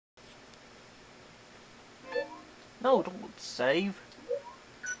No, don't save.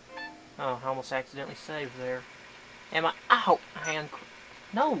 Oh, I almost accidentally saved there. Am I? Ow! Hand.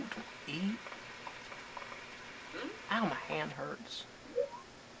 No, don't eat. Ow, my hand hurts.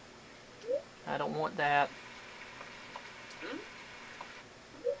 I don't want that.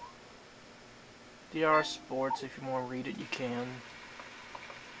 DR Sports, if you want to read it, you can.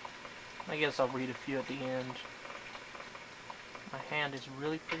 I guess I'll read a few at the end. My hand is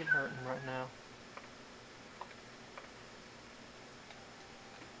really freaking hurting right now.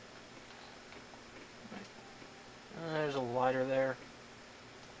 There's a lighter there.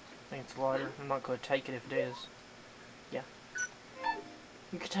 I think it's a lighter. I'm not going to take it if it is. Yeah.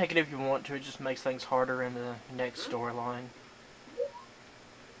 You can take it if you want to. It just makes things harder in the next storyline.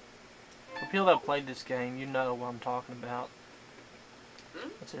 For people that played this game, you know what I'm talking about.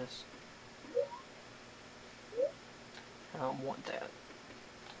 What's this? I don't want that.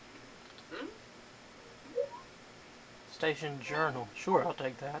 Station journal. Sure, I'll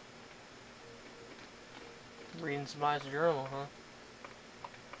take that. Reading somebody's journal, huh?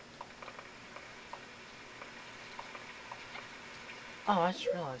 Oh, I just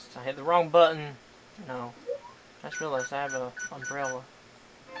realized I hit the wrong button. No. I just realized I have an umbrella.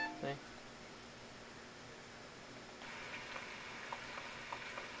 See?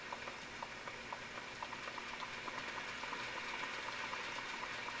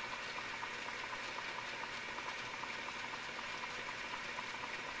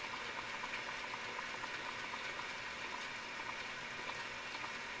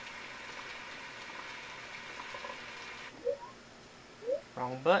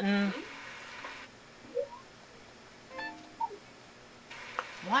 Wrong button.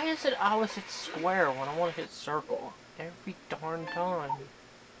 Why is it I always hit square when I want to hit circle? Every darn time.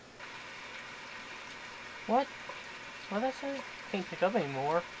 What? What did I say? Can't pick up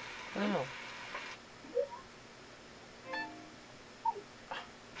anymore. Oh.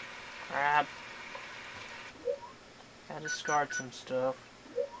 Crap. Gotta discard some stuff.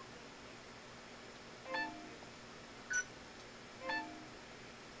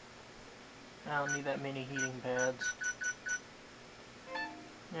 I don't need that many heating pads.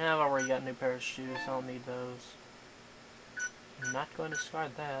 Yeah, I've already got a new pair of shoes. I don't need those. I'm not going to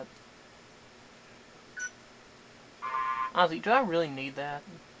discard that. Honestly, do I really need that?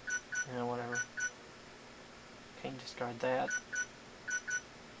 Yeah, whatever. Can't discard that.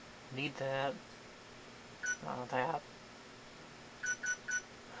 Need that. Not that.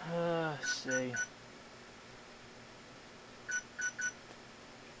 Let's see.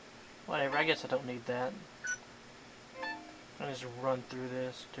 Whatever, I guess I don't need that. I just run through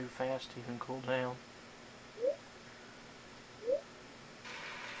this too fast to even cool down.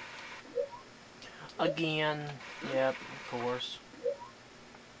 Again. Yep, of course.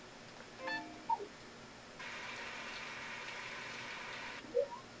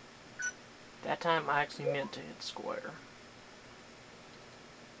 That time I actually meant to hit square.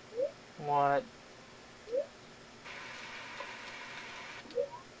 What?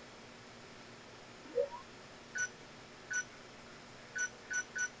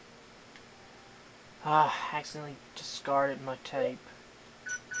 Ah, accidentally discarded my tape.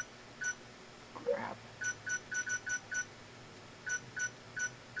 Crap.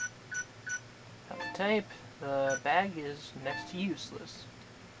 Got the tape. The bag is next to useless.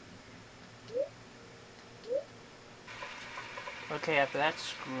 Okay, after that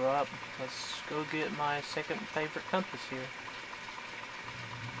screw up, let's go get my second favorite compass here.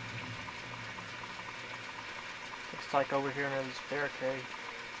 Looks like over here near this barricade.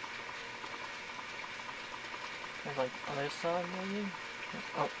 There's like on this side maybe?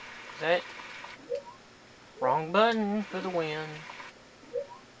 Oh, is that? Wrong button for the win.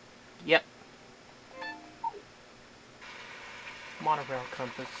 Yep. Monorail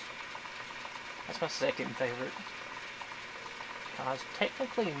compass. That's my second favorite.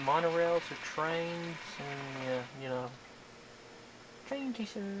 Technically monorails are trains, and yeah, you know. Train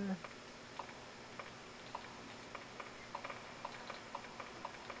teacher.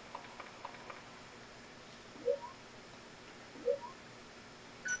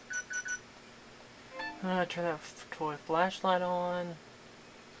 Turn that toy flashlight on.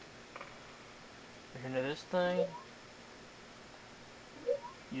 We're into this thing.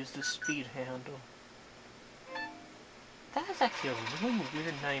 Use the speed handle. That is actually a really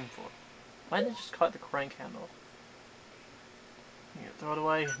weird name for it. Why didn't they just call it the crank handle? Here, throw it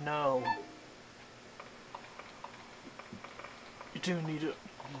away? No. You do need it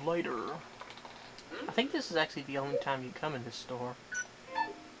later. I think this is actually the only time you come in this store.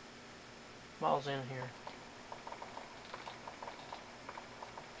 Ball's in here.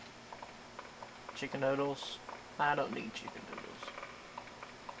 Chicken noodles. I don't need chicken noodles.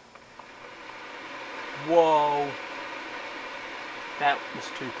 Whoa. That was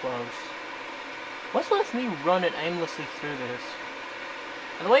too close. What's with me running aimlessly through this?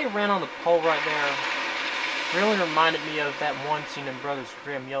 And the way he ran on the pole right there really reminded me of that one scene in Brothers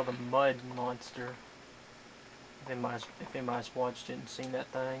Grimm, the mud monster. If anybody's watched it and seen that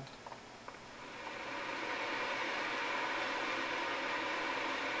thing.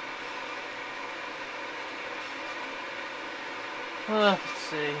 Let's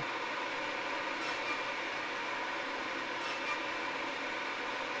see.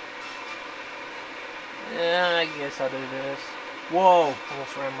 Yeah, I guess I'll do this. Whoa!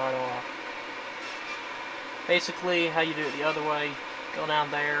 Almost ran right off. Basically, how you do it the other way. Go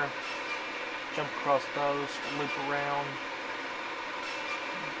down there. Jump across those. Loop around.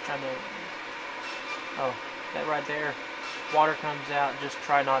 Trying to... Oh, that right there. Water comes out. Just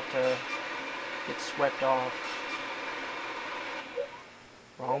try not to get swept off.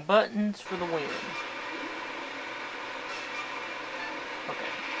 Wrong buttons for the win.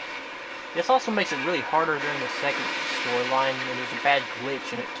 Okay. This also makes it really harder during the second storyline, and there's a bad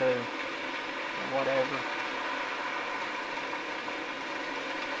glitch in it too. Whatever.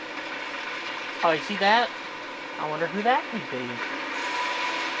 Oh, you see that? I wonder who that could be.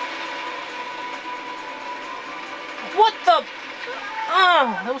 What the?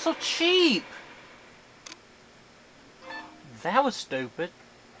 Ah, that was so cheap. That was stupid.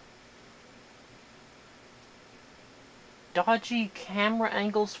 Dodgy camera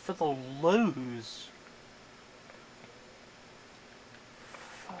angles for the lose.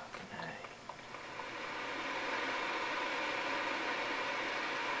 Fucking A.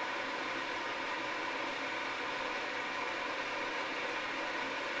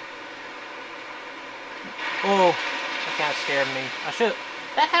 Oh, that kind of scared me.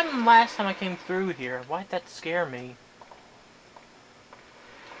 That happened last time I came through here. Why'd that scare me?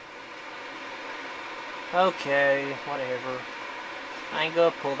 Okay, whatever. I ain't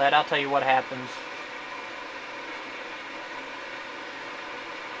gonna pull that. I'll tell you what happens.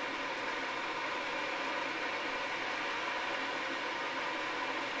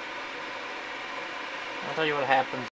 I'll tell you what happens.